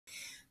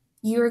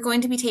You are going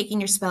to be taking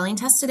your spelling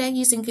test today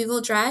using Google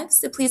Drive,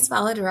 so please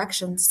follow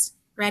directions.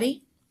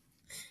 Ready?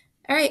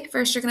 All right,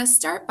 first you're going to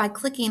start by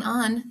clicking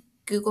on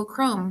Google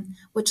Chrome,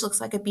 which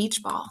looks like a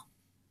beach ball.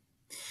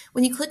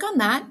 When you click on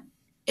that,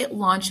 it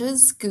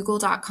launches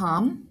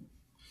google.com.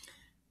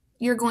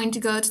 You're going to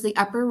go to the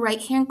upper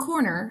right-hand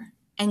corner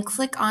and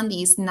click on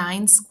these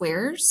 9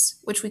 squares,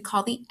 which we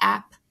call the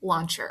app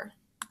launcher.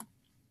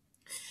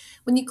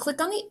 When you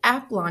click on the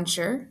app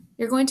launcher,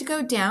 you're going to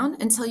go down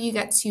until you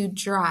get to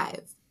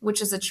Drive,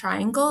 which is a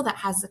triangle that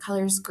has the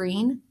colors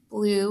green,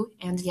 blue,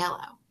 and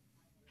yellow.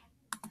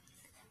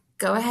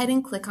 Go ahead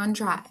and click on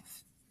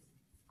Drive.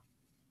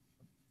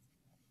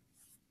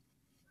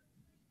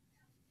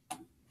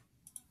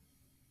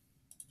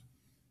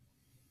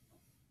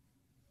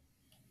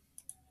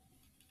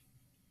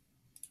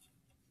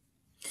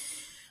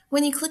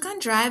 When you click on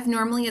Drive,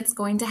 normally it's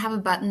going to have a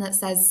button that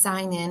says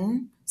Sign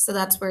In, so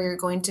that's where you're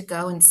going to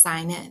go and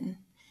sign in.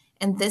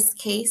 In this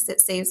case,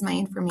 it saves my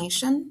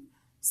information,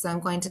 so I'm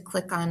going to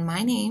click on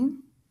my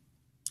name.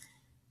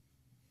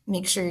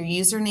 Make sure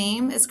your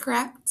username is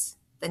correct.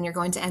 Then you're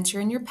going to enter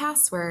in your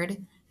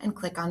password and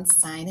click on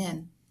Sign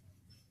In.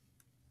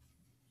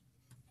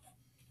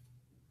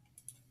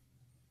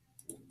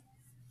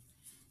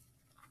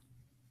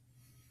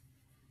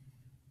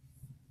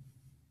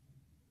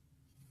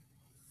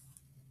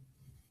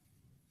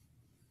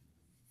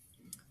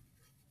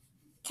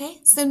 Okay,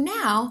 so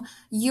now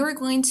you're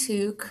going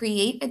to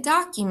create a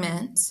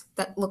document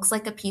that looks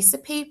like a piece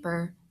of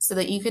paper so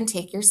that you can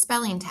take your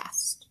spelling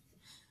test.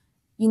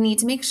 You need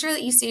to make sure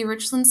that you see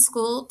Richland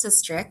School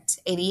District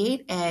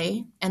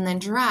 88A and then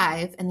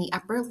Drive in the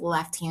upper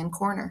left-hand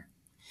corner.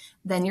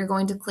 Then you're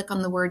going to click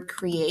on the word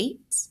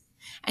Create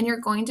and you're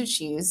going to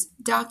choose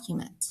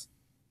Document.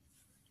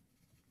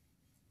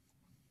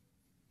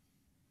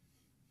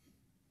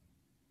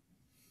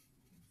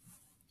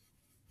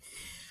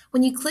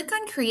 When you click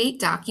on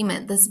Create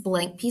Document, this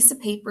blank piece of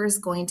paper is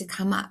going to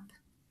come up.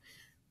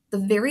 The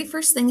very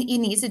first thing that you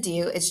need to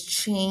do is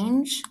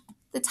change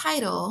the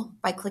title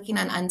by clicking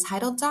on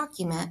Untitled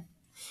Document,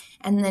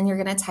 and then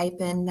you're going to type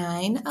in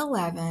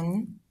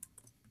 9/11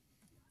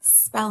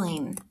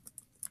 Spelling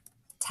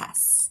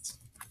Test.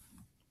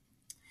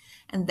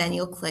 And then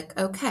you'll click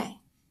OK.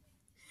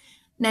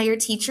 Now your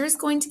teacher is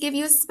going to give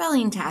you a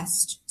spelling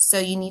test, so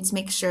you need to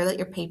make sure that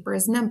your paper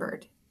is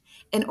numbered.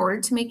 In order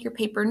to make your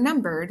paper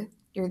numbered,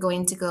 you're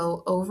going to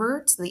go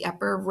over to the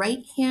upper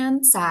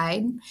right-hand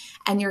side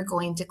and you're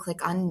going to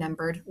click on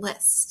Numbered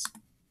List.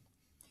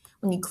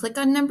 When you click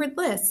on Numbered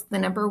List, the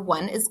number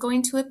 1 is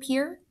going to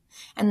appear,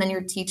 and then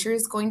your teacher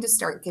is going to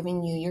start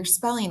giving you your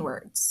spelling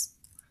words.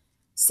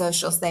 So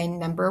she'll say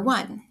number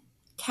 1,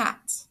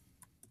 cat.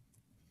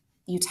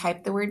 You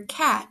type the word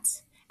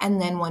cat,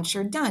 and then once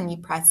you're done, you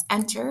press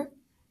Enter,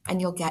 and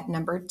you'll get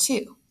number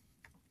 2.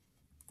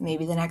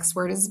 Maybe the next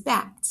word is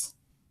bat.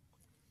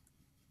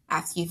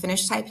 After you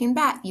finish typing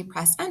bat, you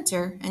press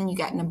Enter, and you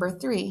get number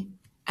 3,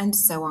 and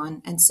so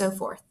on and so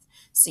forth.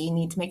 So you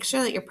need to make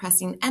sure that you're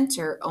pressing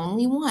Enter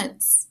only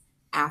once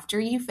after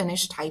you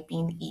finish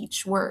typing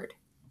each word.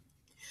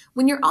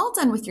 When you're all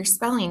done with your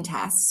spelling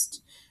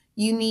test,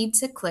 you need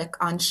to click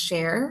on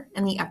Share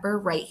in the upper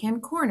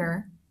right-hand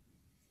corner.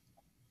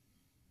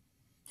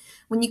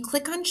 When you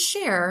click on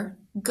Share,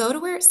 go to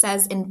where it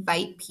says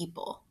Invite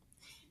People.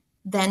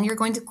 Then you're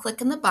going to click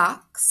in the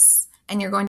box, and you're going